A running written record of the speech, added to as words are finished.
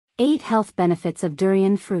8 health benefits of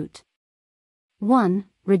durian fruit. 1.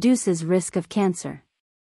 Reduces risk of cancer.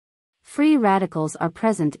 Free radicals are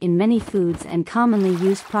present in many foods and commonly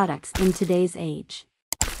used products in today's age.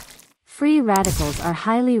 Free radicals are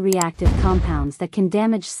highly reactive compounds that can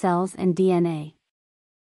damage cells and DNA.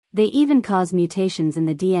 They even cause mutations in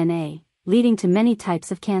the DNA, leading to many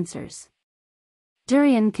types of cancers.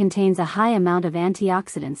 Durian contains a high amount of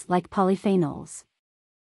antioxidants like polyphenols.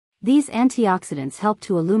 These antioxidants help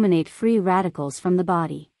to eliminate free radicals from the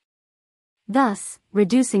body, thus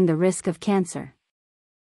reducing the risk of cancer.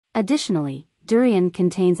 Additionally, durian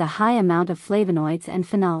contains a high amount of flavonoids and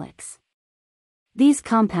phenolics. These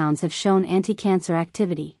compounds have shown anti-cancer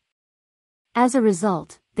activity. As a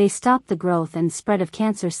result, they stop the growth and spread of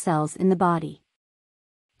cancer cells in the body.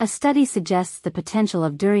 A study suggests the potential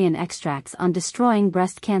of durian extracts on destroying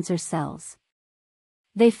breast cancer cells.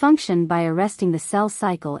 They function by arresting the cell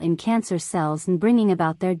cycle in cancer cells and bringing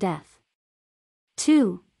about their death.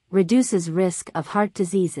 2. Reduces risk of heart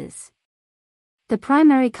diseases. The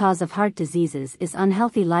primary cause of heart diseases is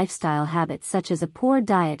unhealthy lifestyle habits such as a poor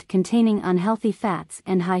diet containing unhealthy fats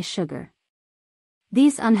and high sugar.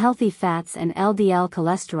 These unhealthy fats and LDL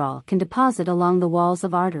cholesterol can deposit along the walls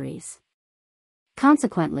of arteries.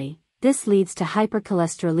 Consequently, this leads to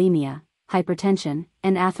hypercholesterolemia, hypertension,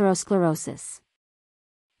 and atherosclerosis.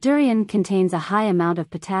 Durian contains a high amount of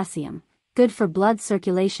potassium, good for blood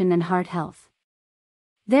circulation and heart health.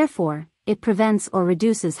 Therefore, it prevents or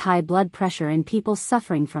reduces high blood pressure in people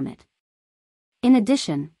suffering from it. In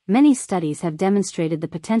addition, many studies have demonstrated the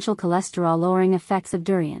potential cholesterol-lowering effects of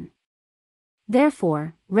durian.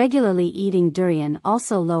 Therefore, regularly eating durian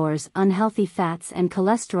also lowers unhealthy fats and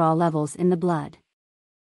cholesterol levels in the blood.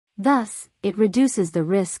 Thus, it reduces the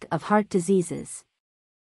risk of heart diseases.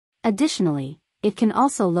 Additionally, it can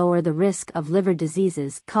also lower the risk of liver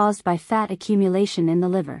diseases caused by fat accumulation in the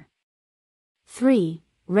liver. 3.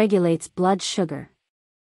 Regulates blood sugar.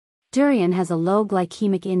 Durian has a low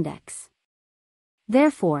glycemic index.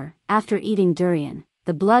 Therefore, after eating durian,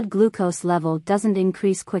 the blood glucose level doesn't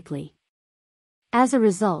increase quickly. As a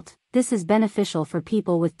result, this is beneficial for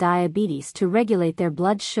people with diabetes to regulate their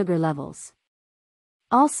blood sugar levels.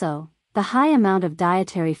 Also, the high amount of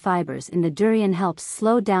dietary fibers in the durian helps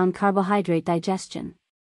slow down carbohydrate digestion.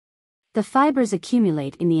 The fibers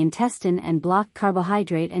accumulate in the intestine and block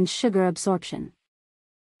carbohydrate and sugar absorption.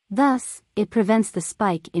 Thus, it prevents the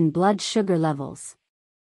spike in blood sugar levels.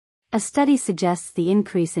 A study suggests the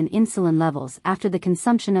increase in insulin levels after the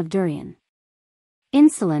consumption of durian.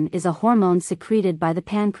 Insulin is a hormone secreted by the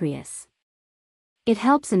pancreas. It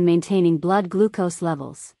helps in maintaining blood glucose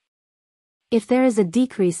levels. If there is a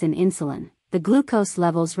decrease in insulin, the glucose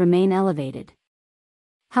levels remain elevated.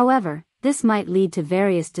 However, this might lead to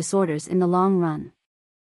various disorders in the long run.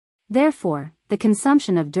 Therefore, the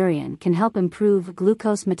consumption of durian can help improve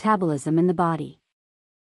glucose metabolism in the body.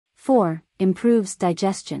 4. Improves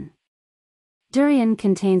digestion. Durian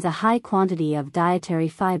contains a high quantity of dietary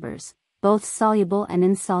fibers, both soluble and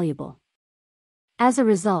insoluble. As a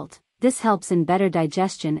result, this helps in better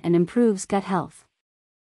digestion and improves gut health.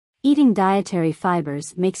 Eating dietary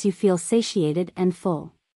fibers makes you feel satiated and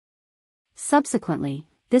full. Subsequently,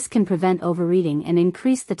 this can prevent overeating and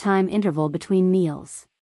increase the time interval between meals.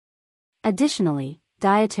 Additionally,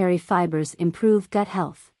 dietary fibers improve gut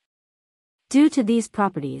health. Due to these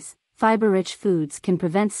properties, fiber-rich foods can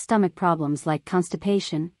prevent stomach problems like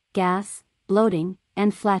constipation, gas, bloating,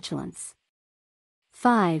 and flatulence.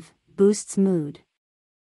 5. Boosts mood.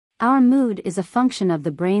 Our mood is a function of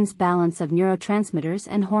the brain's balance of neurotransmitters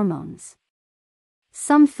and hormones.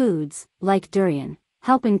 Some foods, like durian,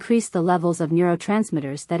 help increase the levels of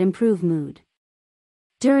neurotransmitters that improve mood.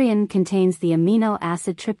 Durian contains the amino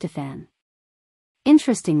acid tryptophan.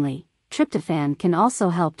 Interestingly, tryptophan can also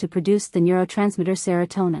help to produce the neurotransmitter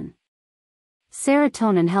serotonin.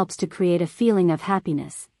 Serotonin helps to create a feeling of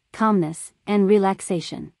happiness, calmness, and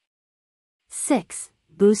relaxation. 6.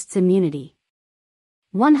 Boosts immunity.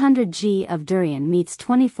 100 g of durian meets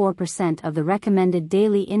 24% of the recommended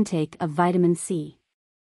daily intake of vitamin C.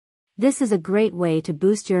 This is a great way to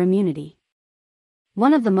boost your immunity.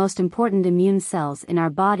 One of the most important immune cells in our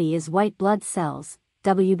body is white blood cells,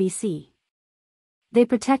 WBC. They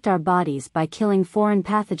protect our bodies by killing foreign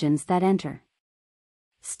pathogens that enter.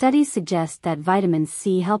 Studies suggest that vitamin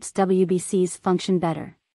C helps WBCs function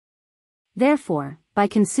better. Therefore, by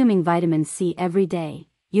consuming vitamin C every day,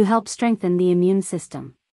 you help strengthen the immune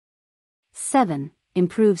system. 7.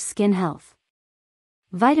 Improves skin health.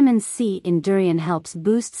 Vitamin C in durian helps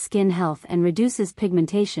boost skin health and reduces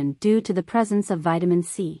pigmentation due to the presence of vitamin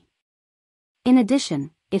C. In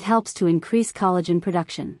addition, it helps to increase collagen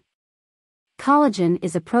production. Collagen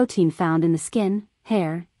is a protein found in the skin,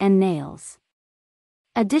 hair, and nails.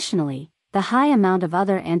 Additionally, the high amount of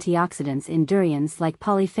other antioxidants in durians like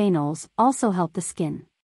polyphenols also help the skin.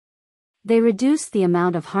 They reduce the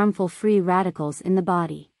amount of harmful free radicals in the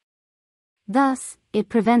body. Thus, it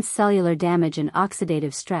prevents cellular damage and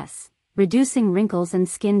oxidative stress, reducing wrinkles and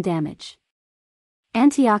skin damage.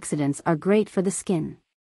 Antioxidants are great for the skin.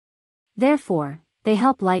 Therefore, they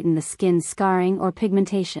help lighten the skin's scarring or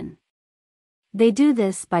pigmentation. They do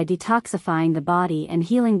this by detoxifying the body and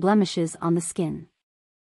healing blemishes on the skin.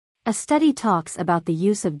 A study talks about the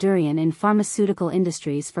use of durian in pharmaceutical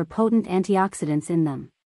industries for potent antioxidants in them.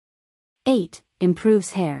 8.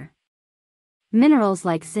 Improves hair. Minerals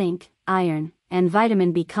like zinc, iron, and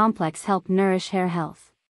vitamin B complex help nourish hair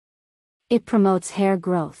health. It promotes hair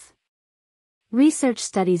growth. Research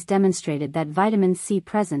studies demonstrated that vitamin C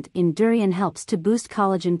present in durian helps to boost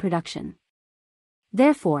collagen production.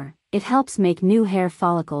 Therefore, it helps make new hair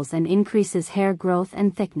follicles and increases hair growth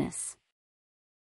and thickness.